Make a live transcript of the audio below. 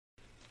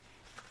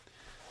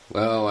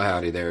Well,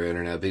 howdy there,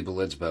 Internet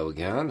people. It's Bo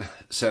again.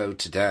 So,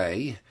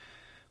 today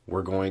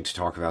we're going to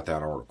talk about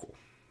that article.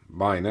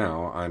 By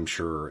now, I'm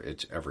sure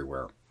it's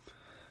everywhere.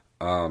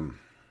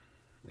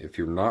 If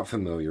you're not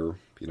familiar,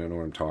 if you don't know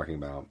what I'm talking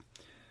about,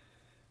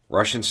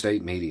 Russian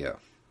state media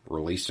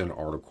released an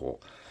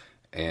article,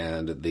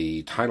 and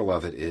the title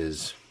of it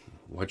is,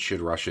 "What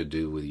Should Russia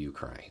Do with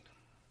Ukraine?"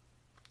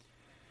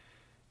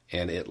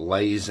 And it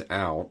lays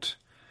out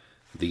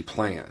the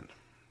plan.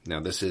 Now,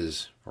 this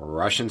is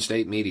Russian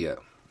state media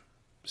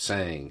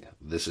saying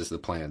this is the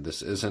plan.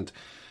 This isn't,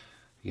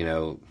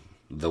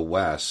 the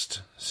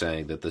West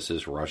saying that this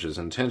is Russia's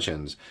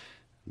intentions.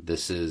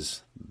 This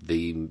is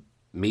the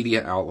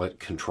media outlet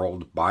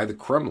controlled by the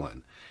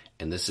Kremlin,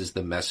 and this is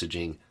the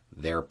messaging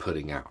they're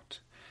putting out.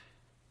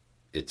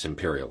 It's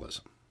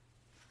imperialism.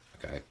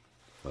 Okay?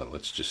 Well,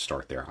 let's just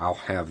start there. I'll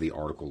have the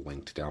article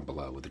linked down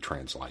below with the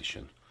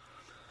translation.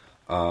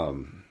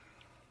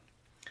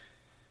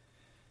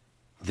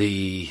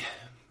 The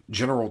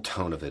general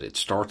tone of it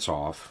starts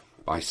off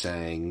by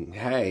saying,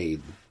 hey,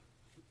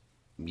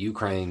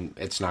 Ukraine,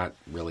 it's not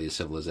really a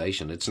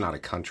civilization. It's not a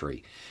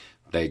country.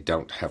 They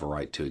don't have a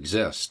right to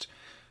exist.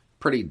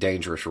 Pretty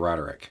dangerous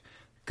rhetoric.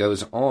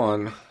 Goes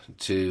on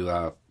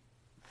to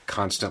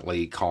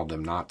constantly call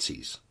them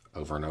Nazis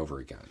over and over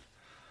again,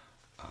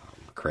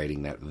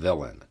 creating that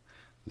villain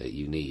that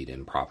you need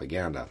in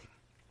propaganda.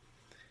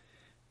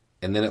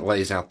 And then it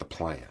lays out the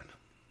plan.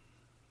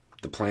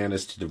 The plan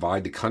is to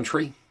divide the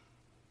country,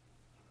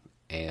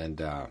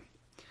 and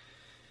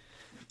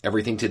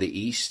everything to the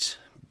east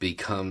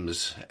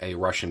becomes a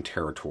Russian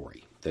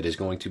territory that is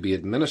going to be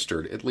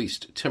administered, at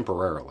least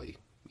temporarily,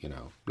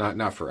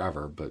 not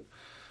forever, but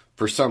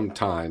for some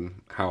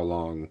time. How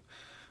long,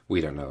 we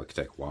don't know. It could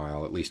take a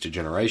while, at least a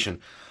generation.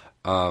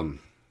 It'll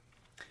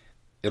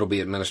be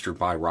administered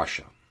by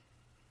Russia.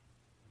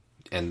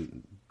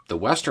 And the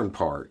western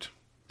part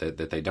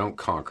that they don't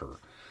conquer,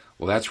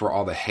 well, that's where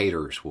all the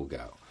haters will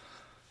go.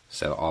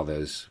 So all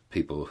those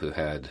people who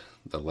had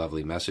the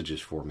lovely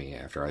messages for me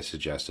after I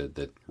suggested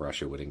that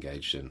Russia would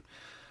engage in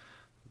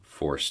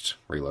forced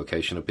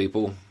relocation of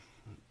people,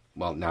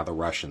 well, now the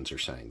Russians are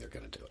saying they're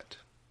going to do it.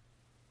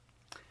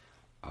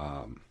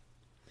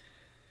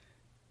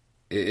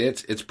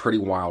 It's pretty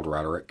wild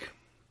rhetoric.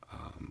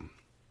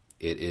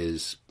 It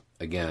is,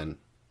 again,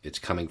 it's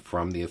coming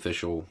from the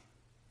official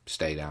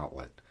state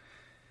outlet,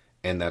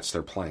 and that's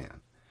their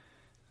plan.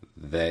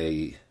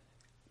 They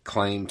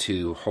claim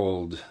to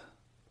hold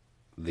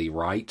the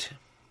right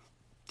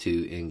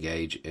to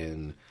engage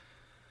in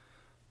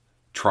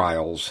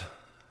trials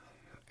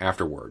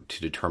afterward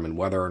to determine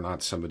whether or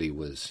not somebody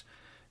was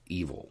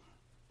evil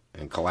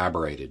and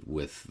collaborated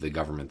with the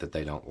government that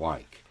they don't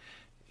like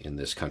in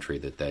this country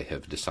that they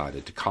have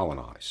decided to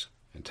colonize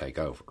and take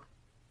over.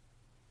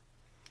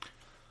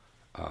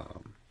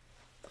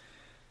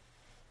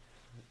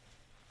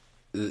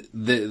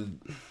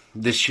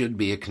 This should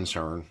be a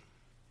concern.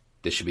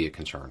 This should be a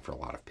concern for a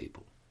lot of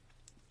people.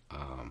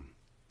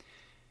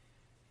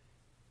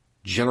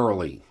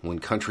 Generally, when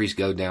countries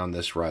go down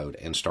this road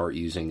and start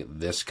using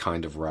this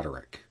kind of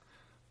rhetoric,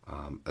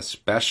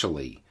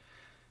 especially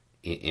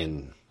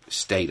in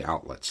state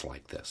outlets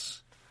like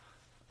this,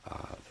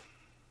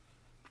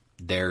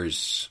 there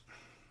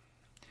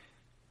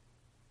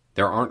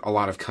aren't a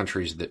lot of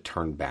countries that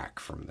turn back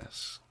from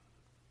this.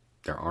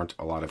 There aren't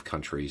a lot of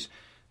countries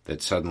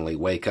that suddenly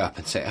wake up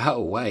and say,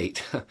 oh,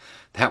 wait,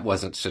 that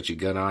wasn't such a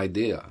good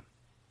idea.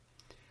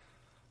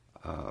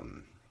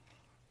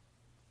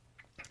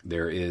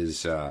 There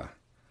is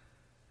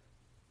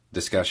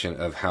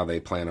discussion of how they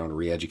plan on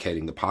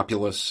re-educating the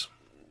populace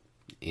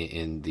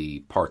in the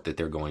part that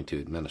they're going to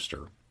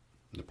administer,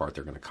 the part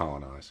they're going to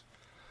colonize.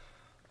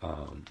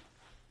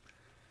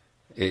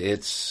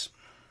 It's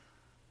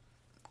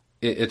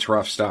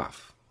rough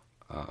stuff.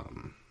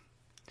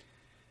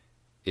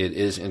 It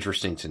is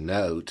interesting to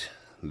note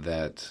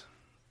that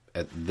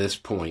at this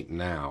point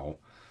now,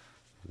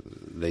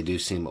 they do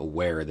seem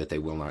aware that they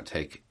will not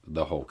take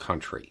the whole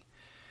country.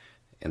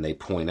 And they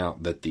point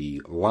out that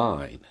the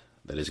line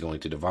that is going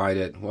to divide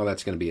it, well,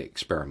 that's going to be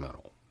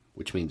experimental,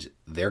 which means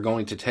they're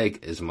going to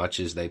take as much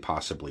as they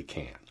possibly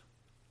can.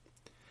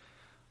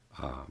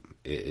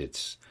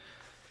 It's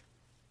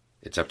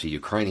up to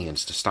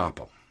Ukrainians to stop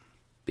them,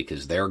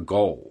 because their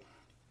goal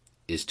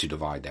is to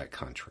divide that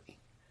country.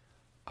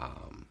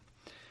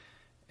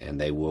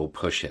 And they will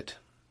push it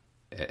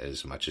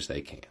as much as they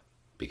can,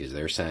 because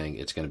they're saying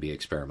it's going to be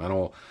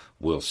experimental.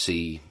 We'll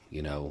see,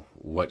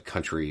 what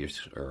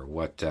countries or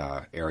what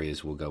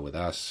areas will go with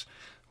us,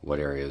 what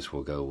areas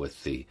will go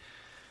with the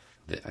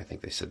I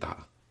think they said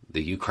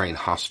the Ukraine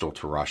hostile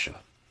to Russia.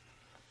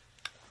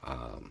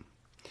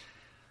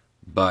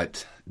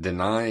 But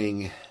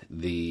denying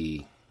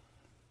the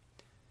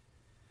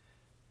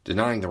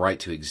right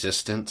to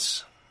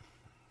existence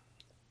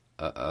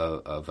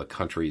of a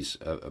country's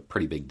a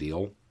pretty big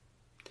deal.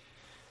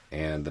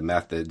 And the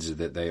methods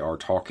that they are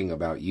talking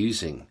about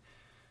using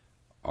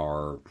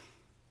are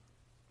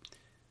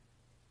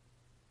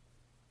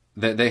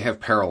that they have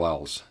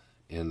parallels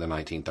in the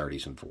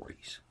 1930s and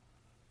 40s.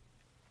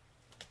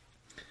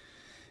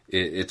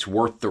 It's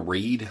worth the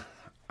read.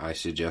 I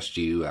suggest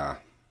you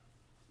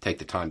take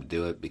the time to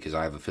do it because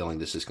I have a feeling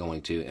this is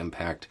going to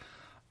impact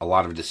a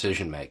lot of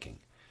decision making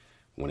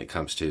when it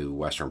comes to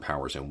Western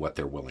powers and what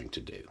they're willing to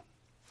do.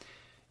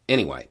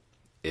 Anyway,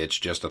 it's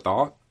just a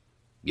thought.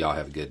 Y'all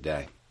have a good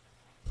day.